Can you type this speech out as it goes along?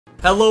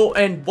Hello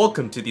and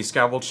welcome to the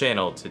ScatterVolt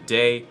channel.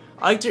 Today,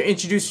 I'd like to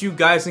introduce you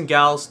guys and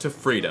gals to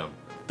Freedom,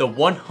 the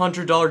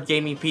 $100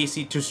 gaming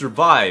PC to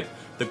survive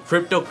the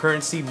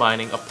cryptocurrency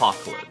mining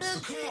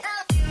apocalypse.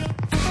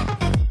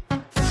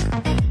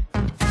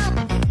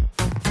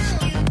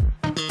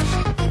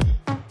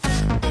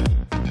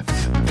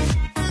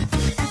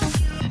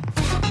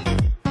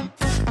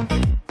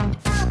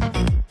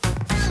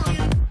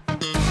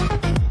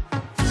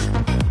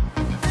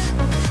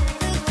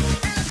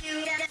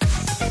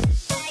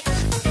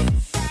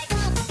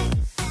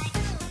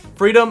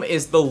 Freedom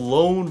is the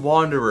lone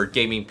wanderer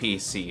gaming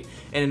PC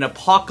in an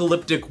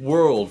apocalyptic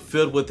world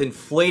filled with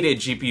inflated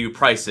GPU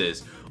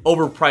prices,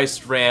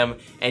 overpriced RAM,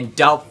 and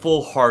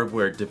doubtful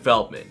hardware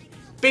development.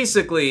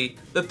 Basically,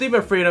 the theme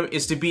of Freedom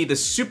is to be the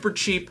super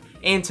cheap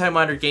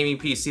anti-miner gaming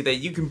PC that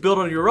you can build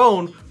on your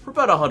own for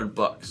about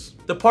 $100.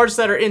 The parts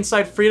that are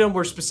inside Freedom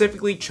were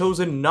specifically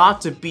chosen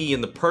not to be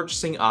in the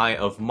purchasing eye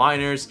of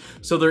miners,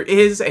 so there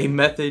is a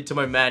method to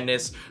my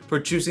madness for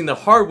choosing the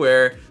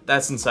hardware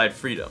that's inside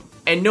Freedom.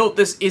 And note,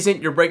 this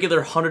isn't your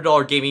regular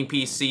 $100 gaming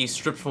PC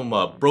stripped from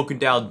a broken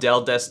down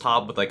Dell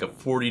desktop with like a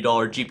 $40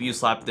 GPU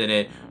slapped in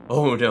it.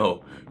 Oh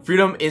no.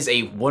 Freedom is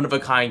a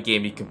one-of-a-kind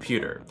gaming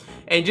computer.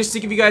 And just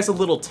to give you guys a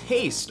little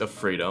taste of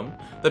Freedom,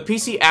 the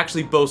PC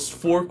actually boasts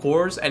 4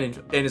 cores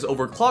and is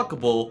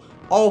overclockable,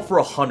 all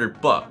for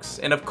 $100.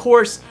 And of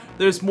course,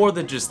 there's more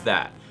than just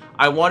that.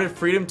 I wanted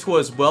Freedom to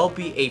as well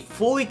be a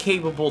fully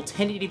capable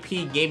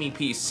 1080p gaming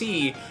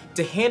PC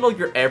to handle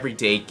your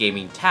everyday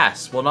gaming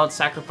tasks while not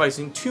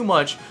sacrificing too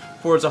much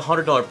for its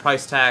 $100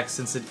 price tag,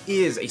 since it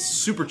is a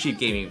super cheap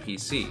gaming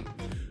PC.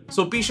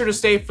 So be sure to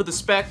stay for the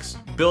specs,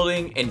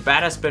 building, and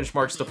badass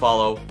benchmarks to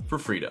follow for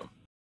Freedom.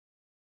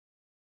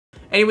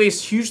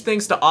 Anyways, huge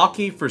thanks to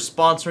Aki for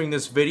sponsoring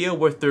this video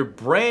with their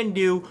brand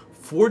new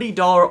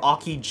 $40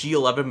 Aki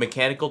G11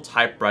 mechanical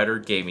typewriter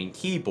gaming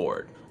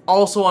keyboard.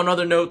 Also, on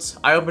other notes,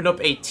 I opened up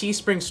a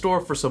Teespring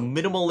store for some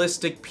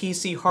minimalistic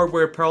PC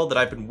hardware apparel that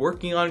I've been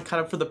working on kind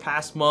of for the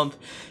past month,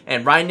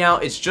 and right now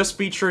it's just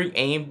featuring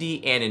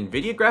AMD and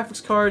Nvidia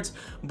graphics cards.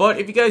 But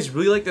if you guys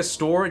really like the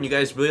store and you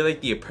guys really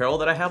like the apparel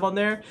that I have on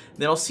there,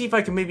 then I'll see if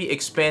I can maybe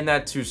expand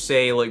that to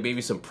say like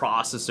maybe some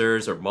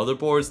processors or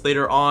motherboards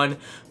later on.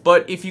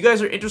 But if you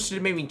guys are interested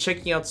in maybe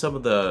checking out some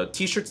of the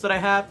t-shirts that I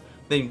have,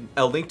 then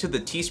a link to the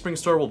Teespring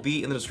store will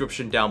be in the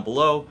description down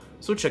below,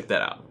 so check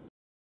that out.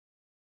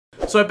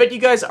 So I bet you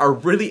guys are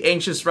really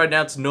anxious right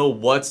now to know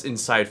what's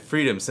inside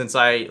Freedom, since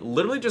I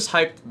literally just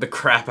hyped the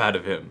crap out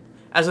of him.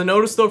 As a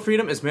notice though,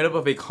 Freedom is made up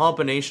of a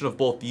combination of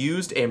both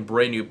used and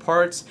brand new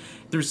parts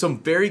through some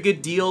very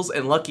good deals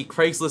and lucky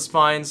Craigslist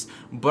finds,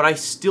 but I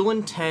still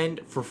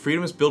intend for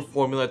Freedom's build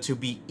formula to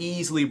be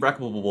easily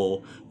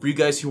replicable for you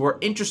guys who are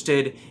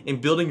interested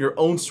in building your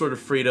own sort of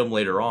Freedom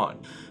later on.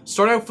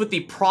 Starting off with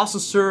the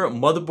processor,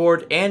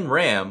 motherboard, and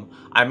RAM,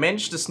 I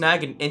managed to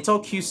snag an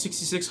Intel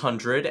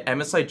Q6600,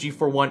 MSI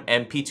G41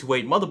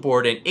 MP28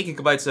 motherboard, and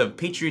 8GB of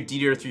Patriot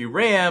DDR3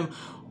 RAM,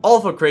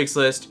 all for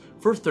Craigslist,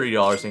 for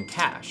 $30 in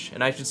cash.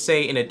 And I should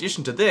say, in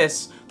addition to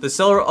this, the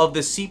seller of the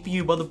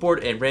CPU,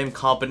 motherboard, and RAM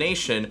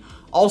combination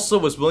also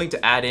was willing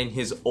to add in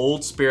his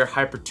old spare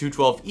Hyper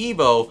 212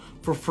 Evo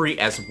for free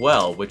as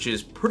well, which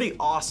is pretty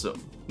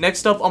awesome.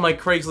 Next up on my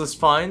Craigslist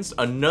finds,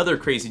 another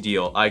crazy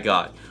deal I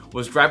got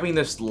was grabbing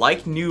this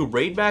like new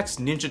Raidmax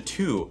Ninja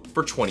 2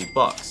 for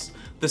 $20.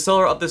 The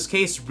seller of this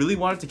case really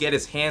wanted to get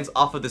his hands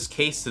off of this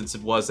case since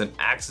it was an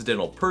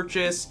accidental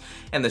purchase,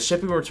 and the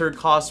shipping return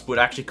cost would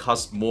actually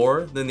cost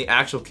more than the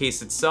actual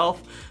case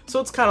itself, so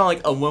it's kind of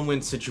like a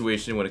win-win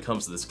situation when it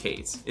comes to this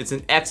case. It's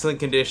in excellent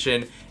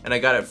condition, and I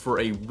got it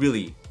for a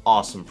really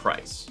awesome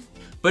price.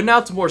 But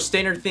now to more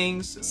standard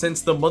things.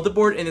 Since the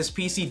motherboard in this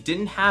PC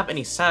didn't have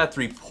any SATA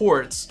 3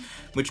 ports,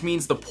 which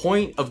means the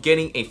point of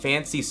getting a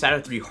fancy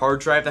SATA 3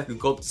 hard drive that could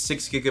go up to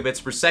 6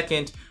 gigabits per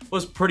second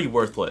was pretty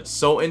worthless.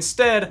 So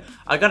instead,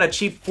 I got a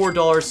cheap $4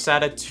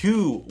 SATA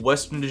 2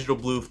 Western Digital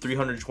Blue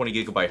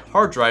 320GB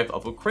hard drive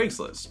off of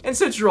Craigslist. And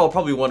since you're all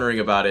probably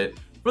wondering about it,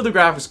 for the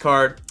graphics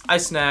card, I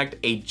snagged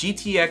a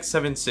GTX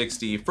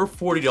 760 for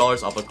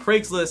 $40 off of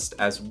Craigslist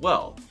as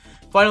well.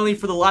 Finally,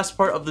 for the last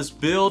part of this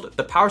build,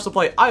 the power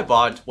supply I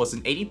bought was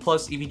an 80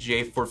 plus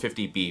EVGA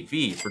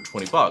 450BV for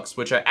 $20,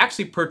 which I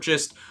actually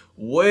purchased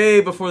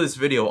way before this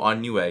video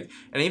on Newegg,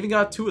 and I even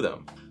got 2 of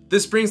them.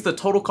 This brings the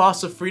total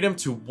cost of Freedom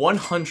to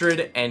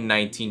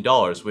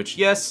 $119, which,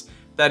 yes,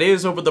 that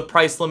is over the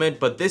price limit,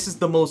 but this is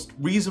the most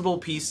reasonable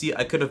PC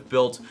I could have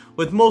built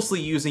with mostly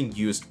using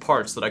used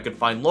parts that I could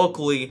find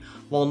locally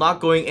while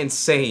not going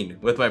insane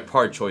with my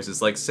part choices,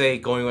 like say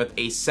going with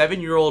a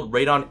 7-year-old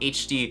Radeon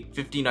HD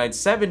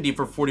 5970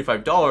 for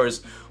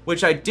 $45,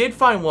 which I did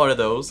find one of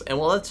those, and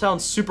while that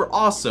sounds super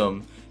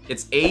awesome,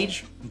 its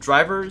age,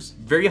 drivers,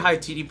 very high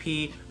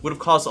TDP would have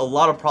caused a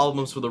lot of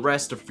problems for the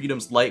rest of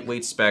Freedom's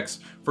lightweight specs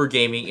for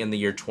gaming in the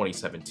year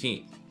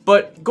 2017.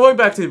 But going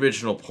back to the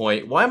original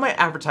point, why am I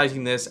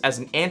advertising this as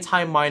an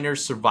anti-miner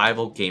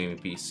survival gaming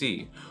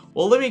PC?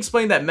 Well, let me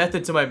explain that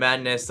method to my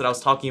madness that I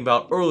was talking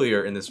about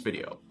earlier in this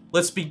video.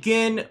 Let's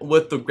begin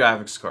with the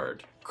graphics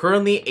card.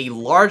 Currently, a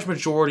large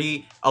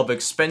majority of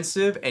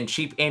expensive and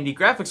cheap AMD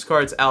graphics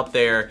cards out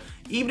there,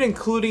 even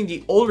including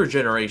the older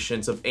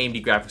generations of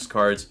AMD graphics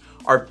cards,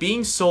 are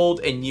being sold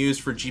and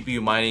used for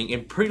GPU mining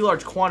in pretty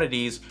large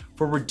quantities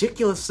for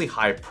ridiculously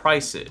high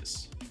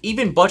prices.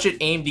 Even budget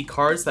AMD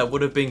cards that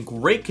would have been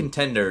great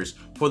contenders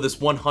for this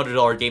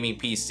 $100 gaming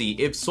PC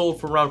if sold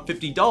for around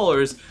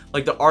 $50,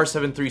 like the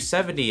R7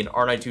 370 and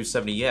R9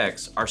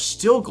 270X, are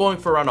still going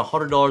for around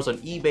 $100 on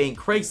eBay and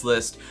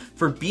Craigslist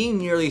for being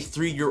nearly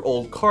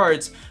 3-year-old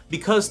cards,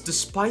 because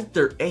despite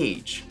their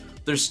age,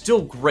 they're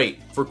still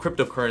great for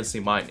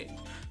cryptocurrency mining.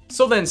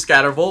 So then,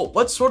 ScatterVolt,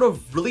 what sort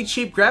of really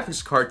cheap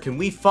graphics card can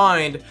we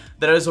find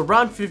that is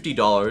around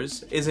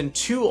 $50, isn't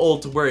too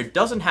old to where it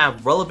doesn't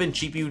have relevant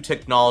GPU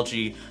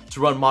technology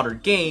to run modern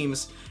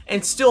games,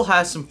 and still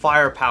has some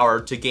firepower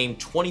to game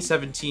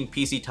 2017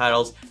 PC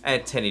titles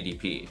at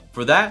 1080p?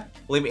 For that,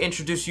 let me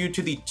introduce you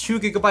to the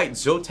 2GB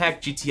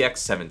Zotac GTX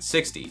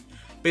 760.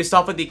 Based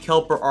off of the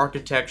Kelper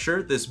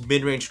architecture, this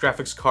mid-range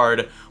graphics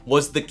card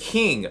was the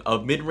king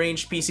of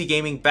mid-range PC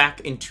gaming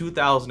back in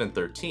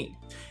 2013.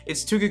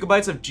 It's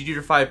 2GB of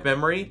GDDR5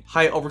 memory,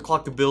 high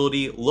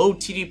overclockability, low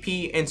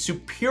TDP, and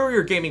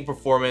superior gaming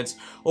performance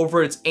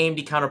over its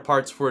AMD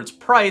counterparts for its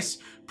price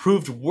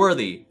proved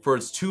worthy for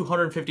its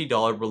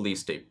 $250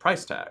 release date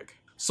price tag.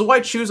 So why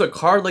choose a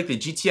card like the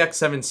GTX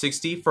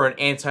 760 for an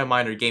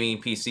anti-miner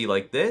gaming PC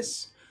like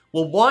this?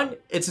 Well, one,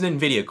 it's an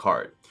NVIDIA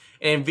card,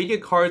 and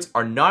NVIDIA cards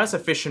are not as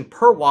efficient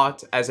per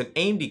watt as an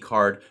AMD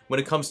card when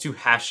it comes to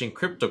hashing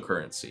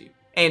cryptocurrency.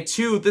 And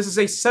two, this is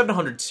a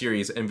 700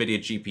 series NVIDIA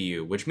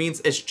GPU, which means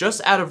it's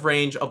just out of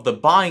range of the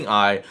buying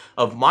eye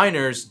of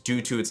miners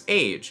due to its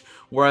age,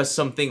 whereas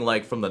something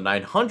like from the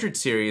 900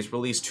 series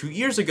released 2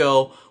 years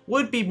ago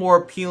would be more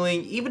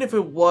appealing even if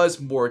it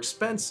was more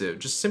expensive,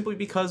 just simply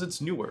because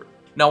it's newer.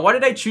 Now, why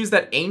did I choose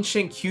that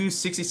ancient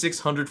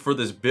Q6600 for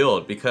this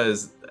build?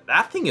 Because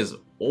that thing is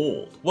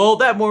old. Well,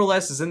 that more or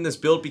less is in this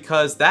build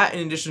because that,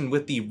 in addition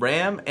with the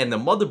RAM and the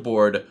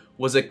motherboard,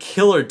 was a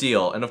killer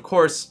deal, and of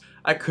course,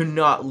 I could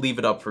not leave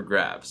it up for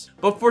grabs.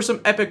 But for some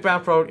epic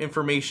background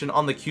information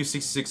on the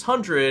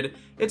Q6600,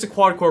 it's a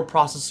quad-core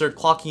processor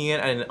clocking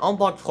in at an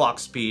unlocked clock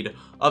speed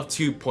of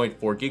 2.4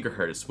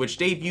 GHz, which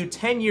debuted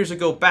 10 years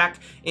ago back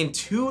in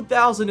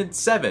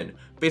 2007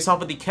 based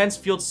off of the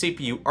Kensfield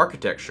CPU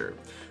architecture.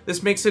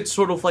 This makes it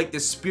sort of like the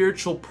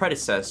spiritual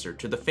predecessor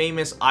to the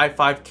famous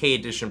i5K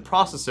edition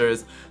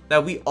processors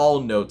that we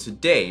all know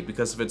today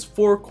because of its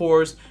 4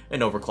 cores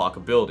and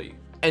overclockability.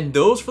 And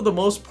those, for the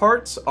most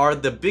part, are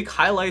the big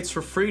highlights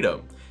for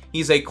Freedom.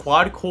 He's a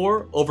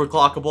quad-core,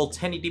 overclockable,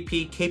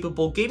 1080p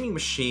capable gaming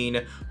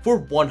machine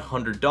for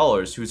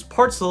 $100, whose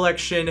part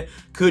selection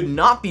could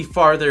not be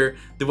farther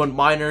than what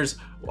miners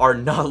are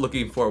not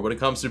looking for when it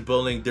comes to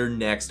building their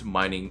next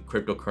mining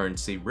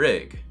cryptocurrency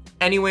rig.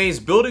 Anyways,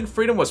 building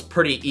Freedom was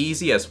pretty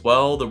easy as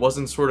well. There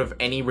wasn't sort of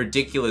any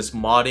ridiculous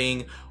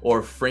modding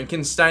or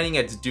Frankensteining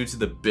had to do to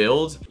the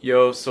build.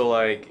 Yo, so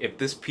like, if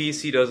this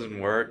PC doesn't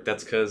work,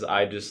 that's because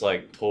I just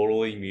like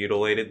totally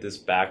mutilated this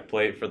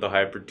backplate for the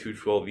Hyper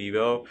 212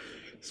 Evo.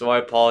 So I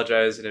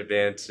apologize in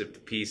advance if the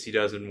PC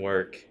doesn't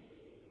work.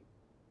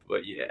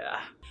 But yeah.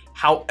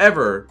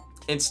 However,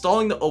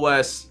 installing the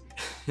OS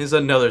is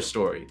another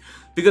story.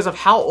 Because of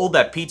how old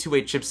that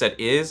P28 chipset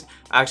is,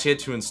 I actually had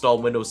to install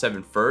Windows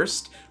 7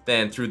 first,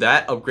 then through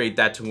that, upgrade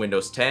that to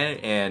Windows 10,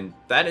 and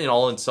that in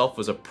all itself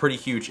was a pretty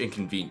huge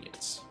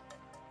inconvenience.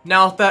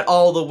 Now with that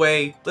all the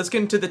way, let's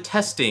get into the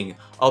testing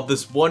of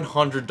this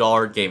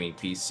 $100 gaming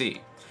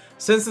PC.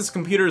 Since this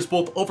computer is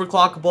both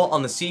overclockable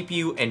on the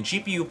CPU and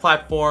GPU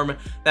platform,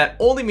 that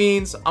only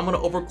means I'm gonna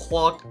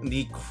overclock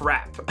the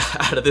crap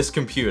out of this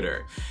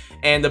computer.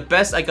 And the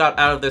best I got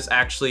out of this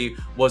actually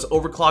was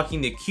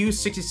overclocking the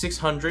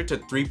Q6600 to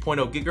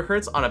 3.0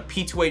 GHz on a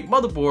P28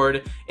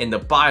 motherboard in the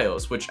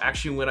BIOS, which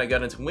actually when I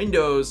got into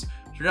Windows,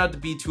 turned out to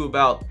be to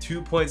about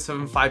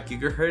 2.75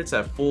 GHz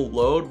at full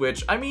load,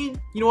 which, I mean,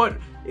 you know what?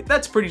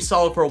 That's pretty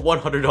solid for a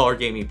 $100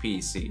 gaming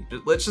PC.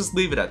 Let's just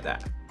leave it at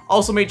that.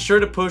 Also made sure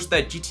to push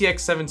that GTX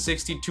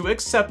 760 to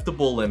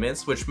acceptable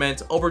limits, which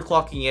meant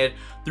overclocking it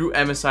through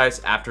MSI's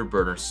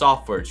Afterburner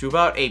software to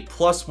about a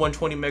plus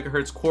 120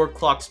 MHz core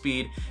clock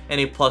speed and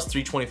a plus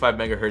 325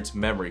 MHz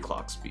memory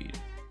clock speed.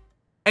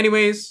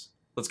 Anyways,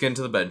 let's get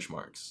into the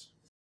benchmarks.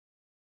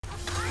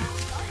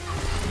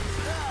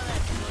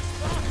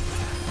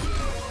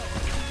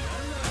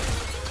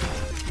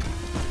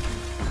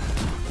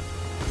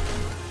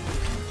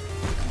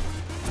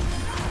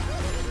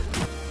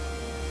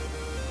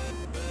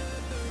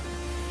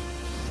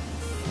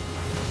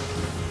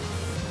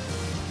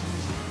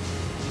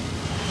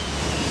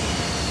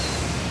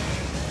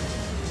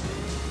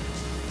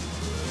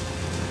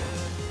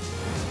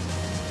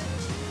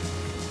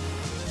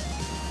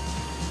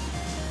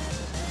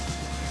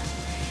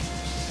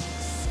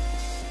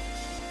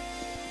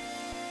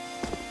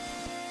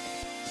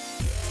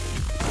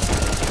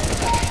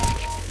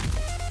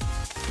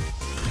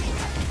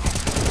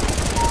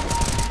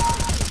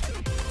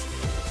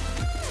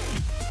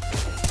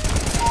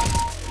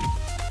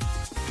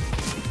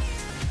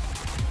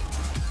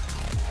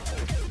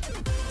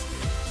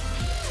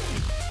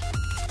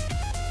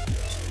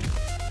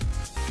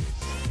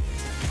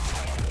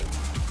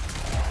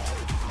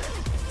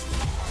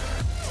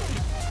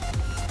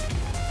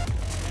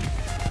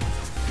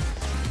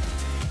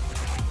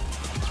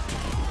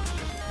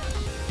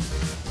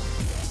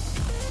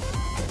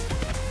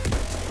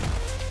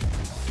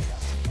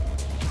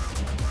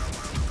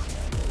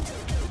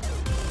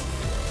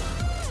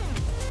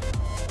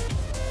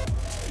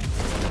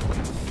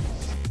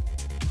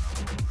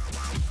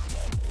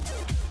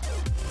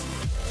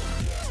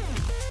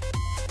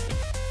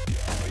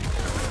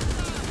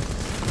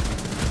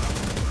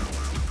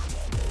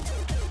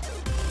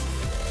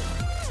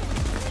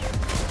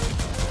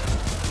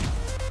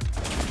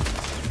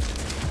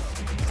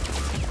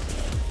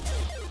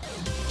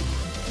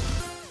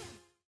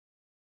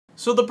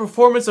 So the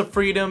performance of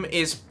Freedom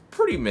is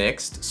pretty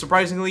mixed.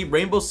 Surprisingly,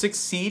 Rainbow Six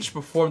Siege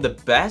performed the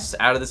best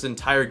out of this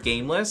entire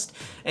game list,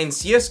 and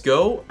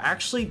CSGO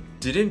actually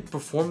didn't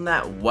perform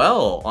that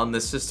well on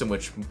this system,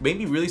 which made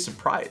me really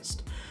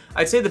surprised.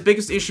 I'd say the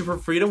biggest issue for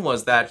Freedom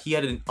was that he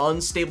had an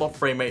unstable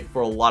frame rate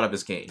for a lot of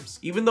his games.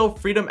 Even though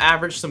Freedom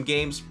averaged some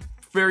games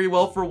very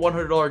well for a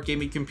 $100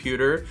 gaming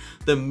computer,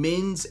 the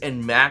mins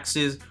and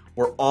maxes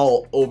were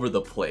all over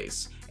the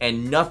place,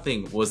 and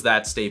nothing was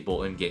that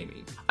stable in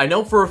gaming. I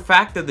know for a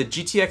fact that the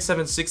GTX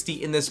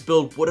 760 in this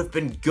build would have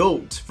been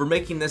GOAT for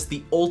making this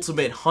the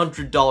ultimate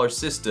 $100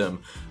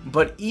 system,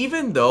 but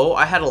even though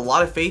I had a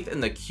lot of faith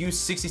in the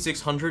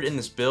Q6600 in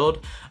this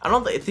build, I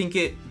don't think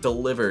it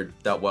delivered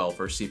that well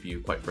for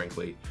CPU, quite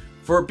frankly.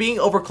 For being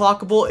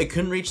overclockable, it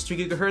couldn't reach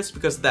 3 GHz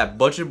because of that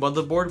budget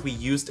motherboard we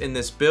used in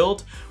this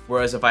build,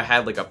 whereas if I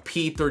had like a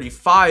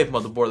P35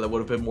 motherboard that would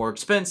have been more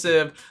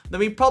expensive, then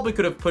we probably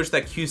could have pushed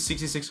that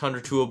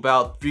Q6600 to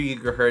about 3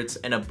 GHz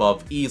and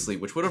above easily,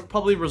 which would have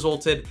probably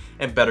resulted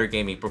in better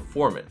gaming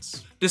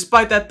performance.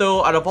 Despite that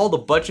though, out of all the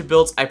budget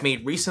builds I've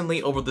made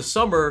recently over the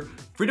summer,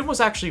 Freedom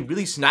was actually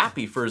really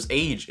snappy for his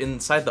age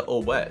inside the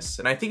OS,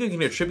 and I think we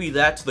can attribute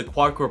that to the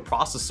quad-core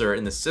processor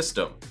in the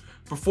system.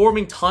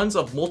 Performing tons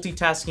of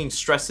multitasking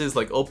stresses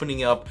like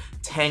opening up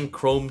 10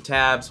 Chrome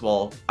tabs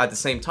while at the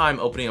same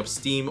time opening up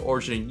Steam,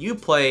 Origin, and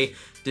Uplay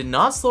did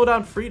not slow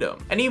down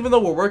Freedom. And even though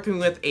we're working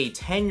with a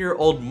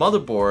 10-year-old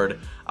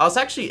motherboard, I was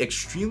actually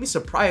extremely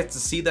surprised to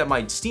see that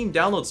my Steam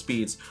download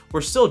speeds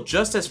were still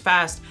just as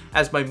fast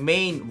as my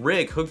main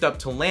rig hooked up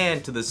to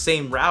LAN to the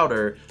same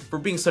router for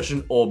being such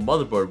an old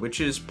motherboard,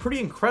 which is pretty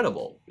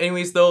incredible.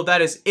 Anyways though,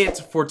 that is it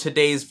for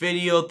today's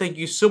video. Thank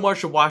you so much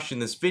for watching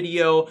this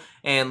video,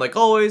 and like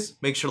always,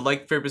 make sure to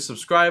like, favorite,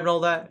 subscribe, and all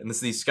that. And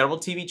this is the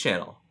ScatterVolt TV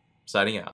channel, signing out.